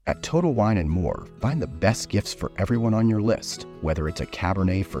At Total Wine & More, find the best gifts for everyone on your list, whether it's a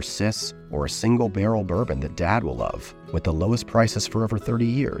Cabernet for Sis or a single barrel bourbon that Dad will love. With the lowest prices for over 30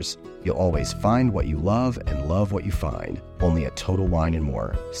 years, you'll always find what you love and love what you find. Only at Total Wine &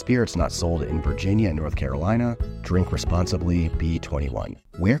 More. Spirits not sold in Virginia and North Carolina. Drink responsibly. Be 21.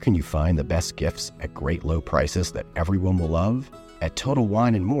 Where can you find the best gifts at great low prices that everyone will love? At Total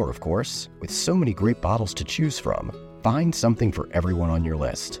Wine & More, of course. With so many great bottles to choose from. Find something for everyone on your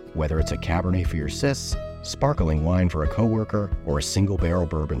list, whether it's a Cabernet for your sis, sparkling wine for a coworker, or a single barrel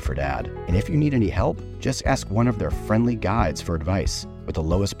bourbon for Dad. And if you need any help, just ask one of their friendly guides for advice. With the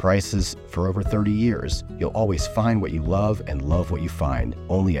lowest prices for over 30 years, you'll always find what you love and love what you find.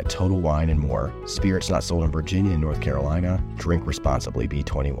 Only at Total Wine & More. Spirits not sold in Virginia and North Carolina. Drink responsibly. Be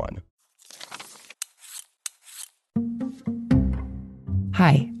 21.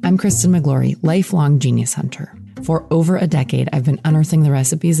 Hi, I'm Kristen McGlory, lifelong genius hunter. For over a decade, I've been unearthing the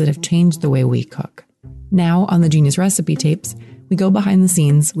recipes that have changed the way we cook. Now, on the Genius Recipe Tapes, we go behind the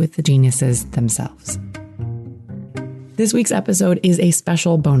scenes with the geniuses themselves. This week's episode is a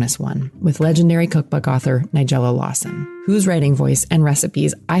special bonus one with legendary cookbook author Nigella Lawson, whose writing voice and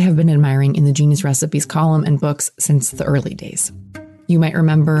recipes I have been admiring in the Genius Recipes column and books since the early days. You might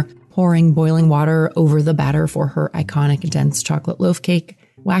remember pouring boiling water over the batter for her iconic dense chocolate loaf cake,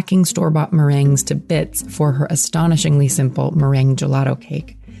 whacking store-bought meringues to bits for her astonishingly simple meringue gelato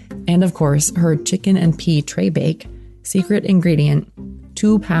cake, and of course, her chicken and pea tray bake, secret ingredient,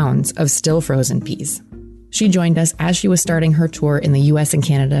 2 pounds of still frozen peas. She joined us as she was starting her tour in the US and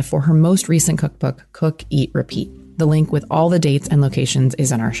Canada for her most recent cookbook, Cook, Eat, Repeat. The link with all the dates and locations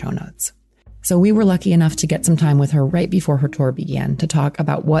is in our show notes. So we were lucky enough to get some time with her right before her tour began to talk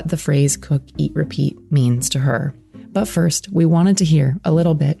about what the phrase cook, eat, repeat means to her. But first, we wanted to hear a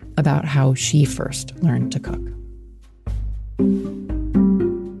little bit about how she first learned to cook.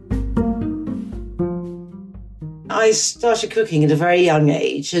 I started cooking at a very young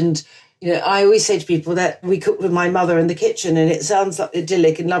age, and I always say to people that we cooked with my mother in the kitchen, and it sounds like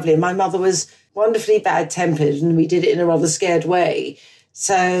idyllic and lovely. And my mother was wonderfully bad-tempered, and we did it in a rather scared way.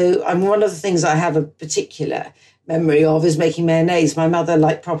 So one of the things I have a particular memory of is making mayonnaise. My mother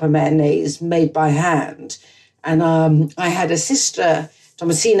liked proper mayonnaise made by hand. And I had a sister,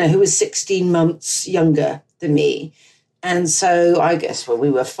 Thomasina, who was 16 months younger than me. And so I guess when we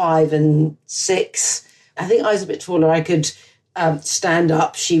were 5 and 6, I think I was a bit taller. I could stand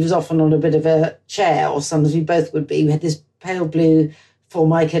up. She was often on a bit of a chair, or sometimes we both would be. We had this pale blue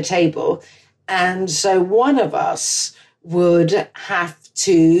Formica table. And so one of us would have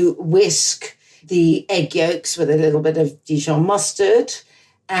to whisk the egg yolks with a little bit of Dijon mustard.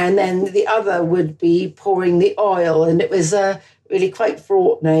 And then the other would be pouring the oil. And it was really quite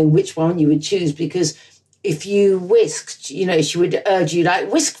fraught knowing which one you would choose, because if you whisked, she would urge you,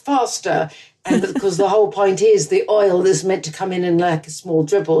 whisk faster. And because the whole point is the oil is meant to come in like a small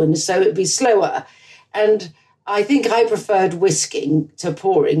dribble, and so it'd be slower. And I think I preferred whisking to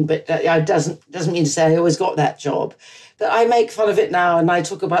pouring, but it doesn't mean to say I always got that job. But I make fun of it now, and I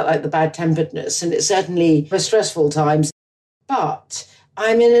talk about the bad-temperedness, and it's certainly for stressful times. But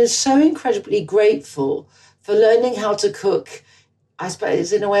I'm so incredibly grateful for learning how to cook, I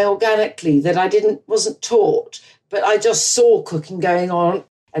suppose, in a way organically, that I wasn't taught, but I just saw cooking going on.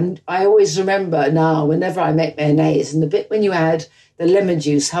 And I always remember now, whenever I make mayonnaise, and the bit when you add the lemon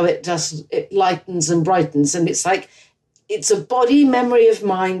juice, how it lightens and brightens. And it's like, it's a body memory of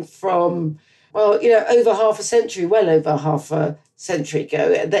mine from, over half a century ago,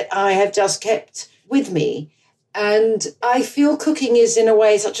 that I have just kept with me. And I feel cooking is, in a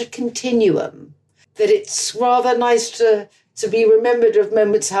way, such a continuum that it's rather nice to be remembered of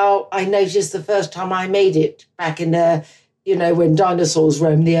moments how I noticed the first time I made it back in when dinosaurs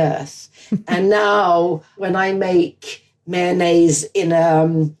roamed the earth. And now when I make mayonnaise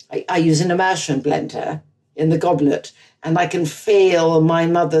I use an immersion blender in the goblet, and I can feel my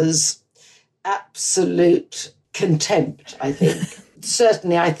mother's absolute contempt, I think.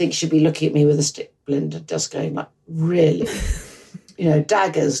 Certainly, I think she'd be looking at me with a stick blender, just going like, really?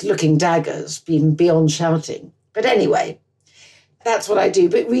 Daggers, being beyond shouting. But anyway, that's what I do.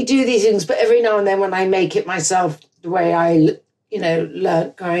 But we do these things, but every now and then when I make it myself, the way I,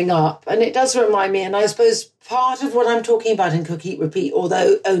 learnt growing up. And it does remind me, and I suppose part of what I'm talking about in Cook, Eat, Repeat,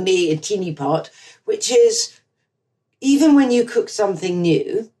 although only a teeny part, which is even when you cook something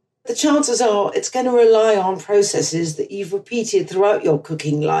new, the chances are it's going to rely on processes that you've repeated throughout your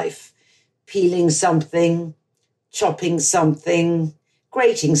cooking life. Peeling something, chopping something,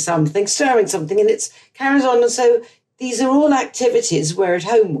 grating something, stirring something, and it's carries on. And so these are all activities we're at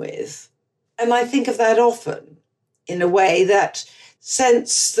home with. And I think of that often in a way that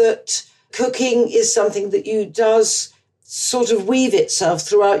sense that cooking is something that you does sort of weave itself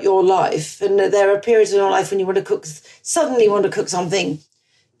throughout your life. And there are periods in your life when you want to cook, suddenly want to cook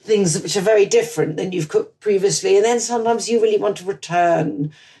things which are very different than you've cooked previously. And then sometimes you really want to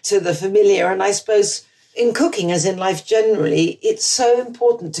return to the familiar. And I suppose in cooking, as in life generally, it's so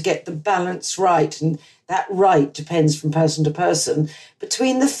important to get the balance right. And that right depends from person to person,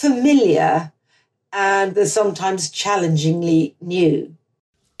 between the familiar and the sometimes challengingly new.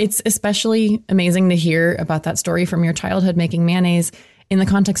 It's especially amazing to hear about that story from your childhood making mayonnaise in the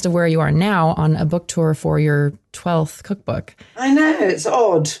context of where you are now on a book tour for your 12th cookbook. I know, it's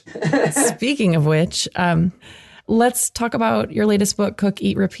odd. Speaking of which, let's talk about your latest book, Cook,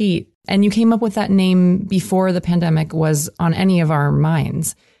 Eat, Repeat. And you came up with that name before the pandemic was on any of our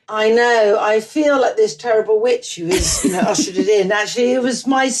minds. I know. I feel like this terrible witch who has, ushered it in. Actually, it was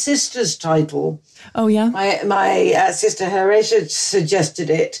my sister's title. Oh, yeah? My sister Horatia suggested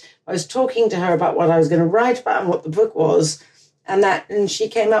it. I was talking to her about what I was going to write about and what the book was, and she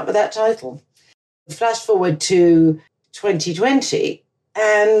came up with that title. Flash forward to 2020,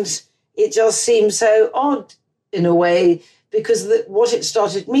 and it just seemed so odd in a way, because what it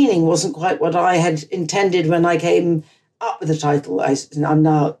started meaning wasn't quite what I had intended when I came up with the title. I'm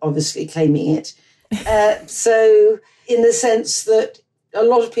now obviously claiming it. So in the sense that a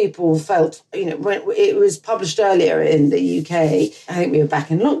lot of people felt, when it was published earlier in the UK, I think we were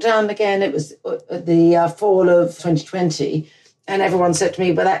back in lockdown again. It was the fall of 2020. And everyone said to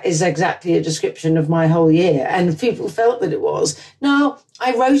me, but that is exactly a description of my whole year. And people felt that it was. Now,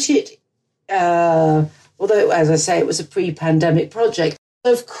 I wrote it, although, as I say, it was a pre-pandemic project.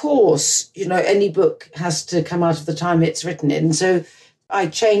 Of course, any book has to come out of the time it's written in. So I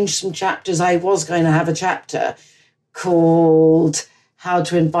changed some chapters. I was going to have a chapter called How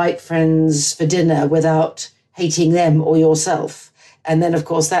to Invite Friends for Dinner Without Hating Them or Yourself. And then, of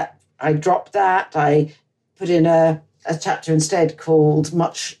course, that I dropped that. I put in a chapter instead called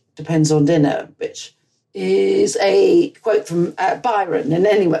Much Depends on Dinner, which is a quote from Byron. And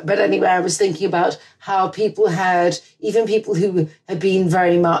anyway, I was thinking about how people even people who had been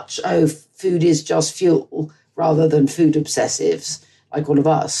very much, food is just fuel, rather than food obsessives, like all of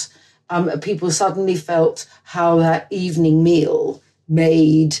us, people suddenly felt how that evening meal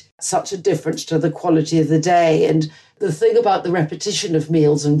made such a difference to the quality of the day. And the thing about the repetition of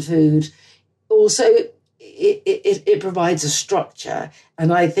meals and food, also, it provides a structure.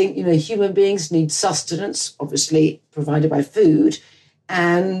 And I think, human beings need sustenance, obviously provided by food,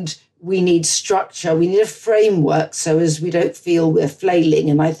 and we need structure. We need a framework so as we don't feel we're flailing.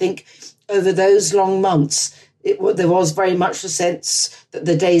 And I think over those long months, there was very much a sense that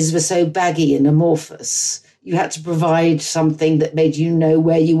the days were so baggy and amorphous. You had to provide something that made you know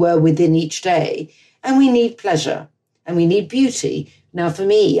where you were within each day. And we need pleasure and we need beauty. Now, for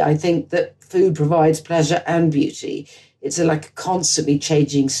me, I think that food provides pleasure and beauty. It's like a constantly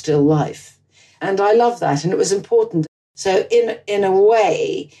changing still life. And I love that. And it was important. So in a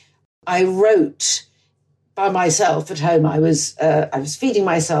way, I wrote by myself at home. I was feeding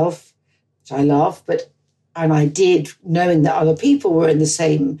myself, which I love, and I did, knowing that other people were in the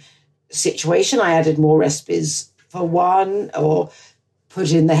same situation. I added more recipes for one, or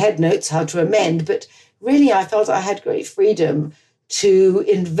put in the head notes how to amend. But really, I felt I had great freedom to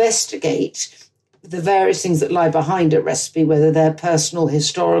investigate the various things that lie behind a recipe, whether they're personal,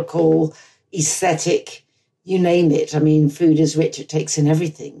 historical, aesthetic, you name it. I mean, food is rich. It takes in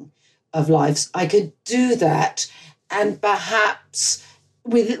everything of life. I could do that, and perhaps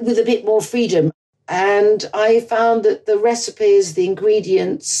with a bit more freedom. And I found that the recipes, the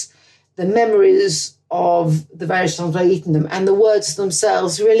ingredients, the memories of the various times I've eaten them, and the words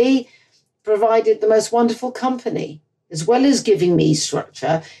themselves really provided the most wonderful company. As well as giving me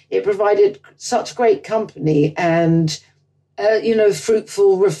structure, it provided such great company and,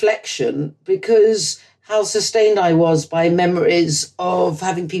 fruitful reflection, because how sustained I was by memories of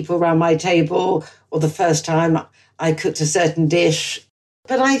having people around my table, or the first time I cooked a certain dish.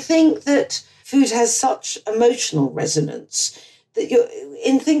 But I think that food has such emotional resonance that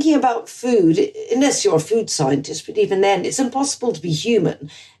in thinking about food, unless you're a food scientist, but even then, it's impossible to be human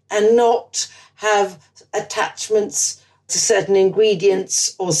and not have attachments to certain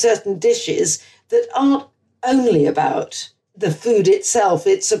ingredients or certain dishes that aren't only about the food itself.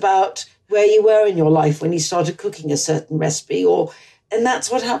 It's about where you were in your life when you started cooking a certain recipe, and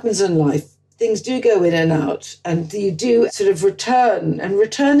that's what happens in life. Things do go in and out, and you do sort of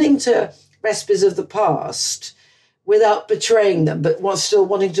returning to recipes of the past without betraying them, but still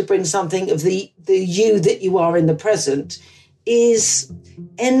wanting to bring something of the you that you are in the present, is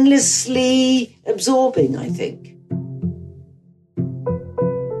endlessly absorbing, I think.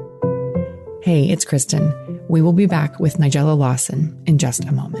 Hey, it's Kristen. We will be back with Nigella Lawson in just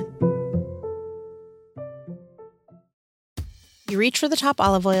a moment. You reach for the top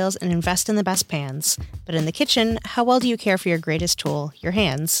olive oils and invest in the best pans. But in the kitchen, how well do you care for your greatest tool, your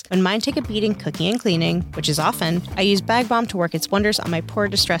hands? When mine take a beating cooking and cleaning, which is often, I use Bag Balm to work its wonders on my poor,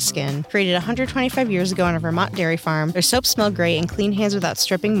 distressed skin. Created 125 years ago on a Vermont dairy farm, their soaps smell great and clean hands without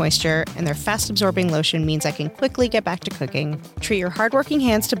stripping moisture, and their fast-absorbing lotion means I can quickly get back to cooking. Treat your hardworking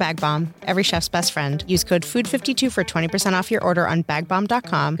hands to Bag Balm, every chef's best friend. Use code FOOD52 for 20% off your order on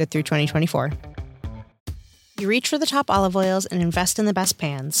bagbalm.com, good through 2024. You reach for the top olive oils and invest in the best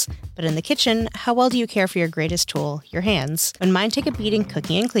pans. But in the kitchen, how well do you care for your greatest tool, your hands? When mine take a beating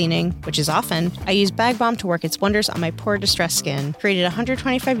cooking and cleaning, which is often, I use Bag Balm to work its wonders on my poor, distressed skin. Created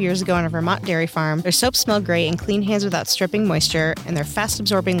 125 years ago on a Vermont dairy farm, their soaps smell great and clean hands without stripping moisture, and their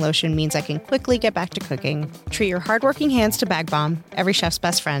fast-absorbing lotion means I can quickly get back to cooking. Treat your hardworking hands to Bag Balm, every chef's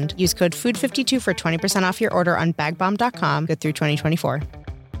best friend. Use code FOOD52 for 20% off your order on bagbalm.com, good through 2024.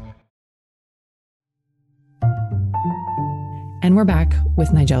 And we're back with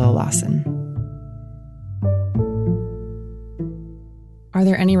Nigella Lawson. Are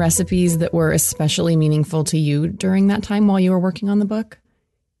there any recipes that were especially meaningful to you during that time while you were working on the book?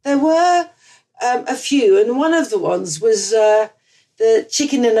 There were a few, and one of the ones was the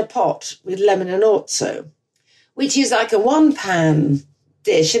chicken in a pot with lemon and orzo, which is like a one-pan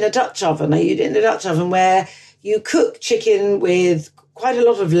dish in a Dutch oven. I used it in a Dutch oven where you cook chicken with quite a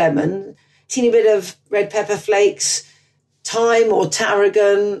lot of lemon, teeny bit of red pepper flakes, thyme or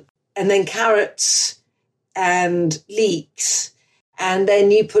tarragon, and then carrots and leeks. And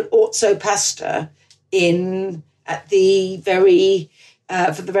then you put orzo pasta in at the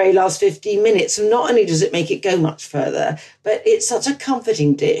for the very last 15 minutes. And not only does it make it go much further, but it's such a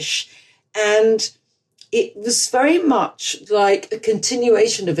comforting dish. And it was very much like a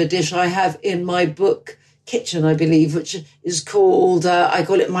continuation of a dish I have in my book, Kitchen, I believe, which is called, I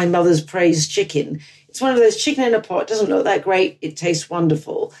call it My Mother's Praised Chicken. It's one of those chicken in a pot. It doesn't look that great. It tastes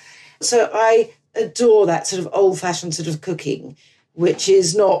wonderful. So I adore that sort of old-fashioned sort of cooking, which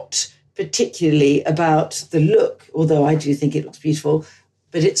is not particularly about the look, although I do think it looks beautiful,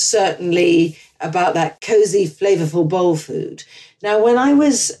 but it's certainly about that cozy, flavorful bowl food. Now, when I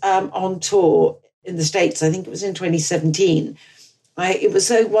was on tour in the States, I think it was in 2017, it was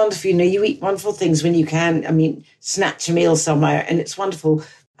so wonderful. You know, you eat wonderful things when you can, snatch a meal somewhere, and it's wonderful.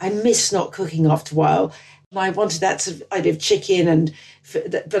 I miss not cooking after a while. And I wanted that sort of idea of chicken,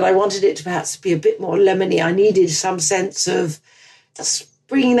 but I wanted it to perhaps be a bit more lemony. I needed some sense of just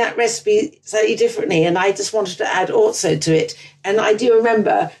bringing that recipe slightly differently, and I just wanted to add orzo to it. And I do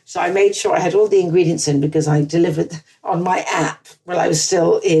remember, so I made sure I had all the ingredients in because I delivered on my app while I was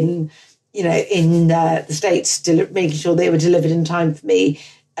still in the States, making sure they were delivered in time for me.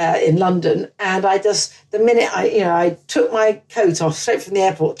 In London, and the minute I took my coat off straight from the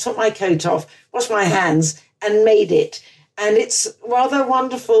airport, took my coat off, washed my hands, and made it. And it's rather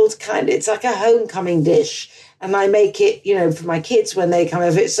wonderful it's like a homecoming dish. And I make it, for my kids when they come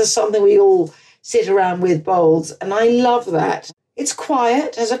over. It's just something we all sit around with bowls, and I love that. It's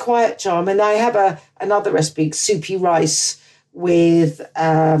quiet, has a quiet charm, and I have another recipe, soupy rice with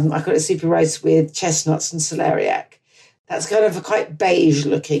I call it soupy rice with chestnuts and celeriac. That's kind of quite beige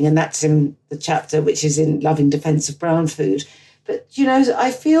looking, and that's in the chapter which is in Loving Defense of Brown Food. But,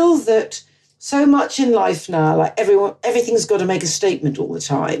 I feel that so much in life now, like everything's got to make a statement all the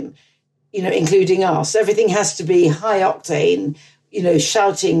time, including us. Everything has to be high octane,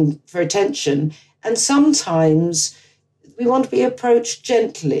 shouting for attention. And sometimes we want to be approached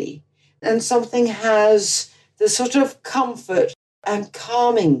gently, and something has the sort of comfort and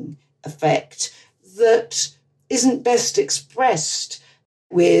calming effect that isn't best expressed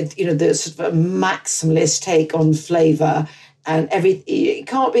with, the sort of a maximalist take on flavour and everything. It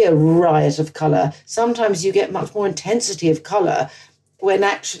can't be a riot of colour. Sometimes you get much more intensity of colour when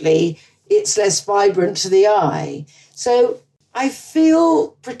actually it's less vibrant to the eye. So I feel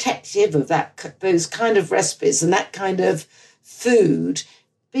protective of those kind of recipes and that kind of food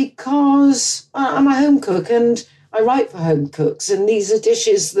because I'm a home cook and I write for home cooks, and these are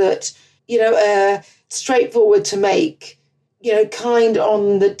dishes that, straightforward to make, kind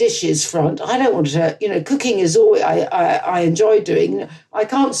on the dishes front. I don't want to, cooking is always, I enjoy doing. I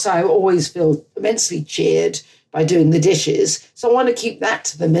can't say I always feel immensely cheered by doing the dishes. So I want to keep that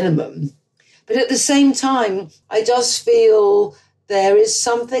to the minimum. But at the same time, I just feel there is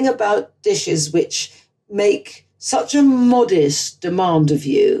something about dishes which make such a modest demand of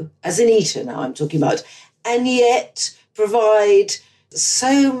you, as an eater now I'm talking about, and yet provide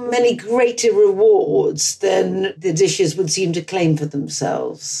so many greater rewards than the dishes would seem to claim for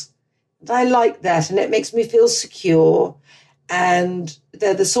themselves. I like that, and it makes me feel secure. And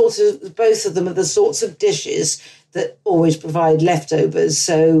they're both of them are the sorts of dishes that always provide leftovers.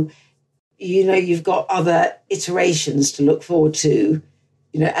 So, you've got other iterations to look forward to,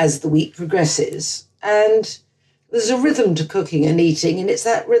 as the week progresses. And there's a rhythm to cooking and eating, and it's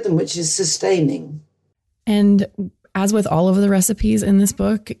that rhythm which is sustaining. And as with all of the recipes in this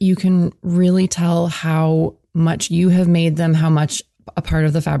book, you can really tell how much you have made them, how much a part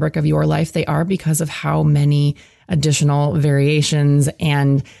of the fabric of your life they are, because of how many additional variations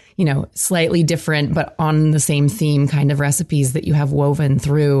and, slightly different, but on the same theme kind of recipes that you have woven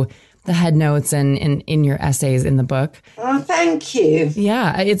through the head notes and in your essays in the book. Oh, thank you.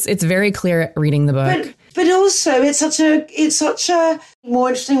 Yeah, it's very clear reading the book. But also it's such a more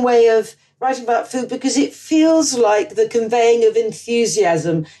interesting way of writing about food, because it feels like the conveying of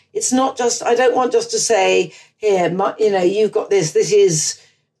enthusiasm. It's not just, I don't want just to say, here, you've got this is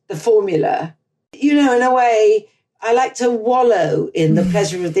the formula. In a way, I like to wallow in the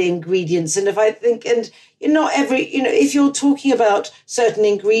pleasure of the ingredients. And if I think, if you're talking about certain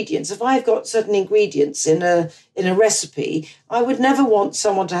ingredients, if I've got certain ingredients in a recipe, I would never want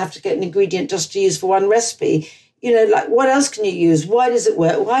someone to have to get an ingredient just to use for one recipe. Like, what else can you use? Why does it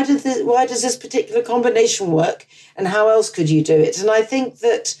work? Why does this particular combination work? And how else could you do it? And I think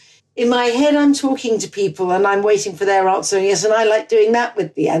that in my head, I'm talking to people and I'm waiting for their answer. Yes, and I like doing that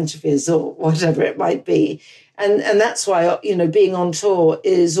with the anchovies or whatever it might be. And that's why, being on tour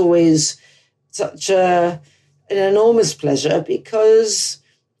is always such an enormous pleasure, because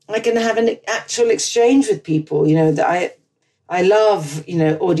I can have an actual exchange with people, that I love,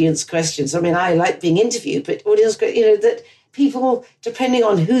 audience questions. I mean, I like being interviewed, but audience, that people, depending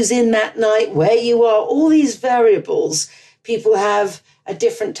on who's in that night, where you are, all these variables, people have a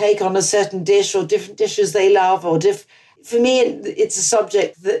different take on a certain dish or different dishes they love, for me, it's a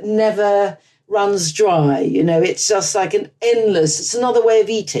subject that never runs dry. It's just like it's another way of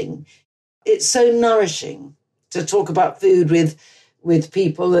eating. It's so nourishing to talk about food with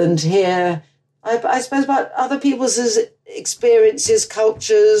people and hear, I suppose, about other people's experiences,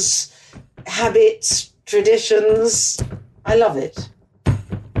 cultures, habits, traditions. I love it.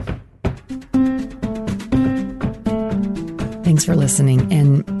 Thanks for listening,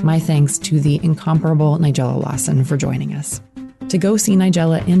 and my thanks to the incomparable Nigella Lawson for joining us. To go see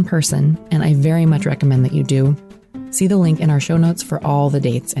Nigella in person, and I very much recommend that you do, see the link in our show notes for all the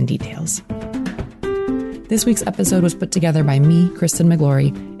dates and details. This week's episode was put together by me, Kristen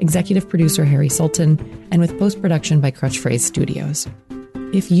McGlory, executive producer Harry Sultan, and with post-production by Crutch Phrase Studios.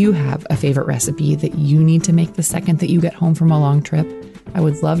 If you have a favorite recipe that you need to make the second that you get home from a long trip, I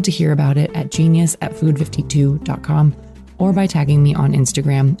would love to hear about it at genius@food52.com or by tagging me on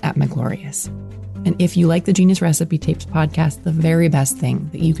Instagram @McGlorious. And if you like the Genius Recipe Tapes podcast, the very best thing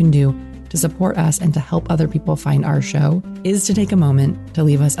that you can do to support us and to help other people find our show is to take a moment to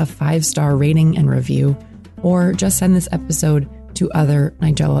leave us a 5-star rating and review, or just send this episode to other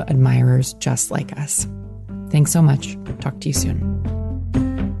Nigella admirers just like us. Thanks so much. Talk to you soon.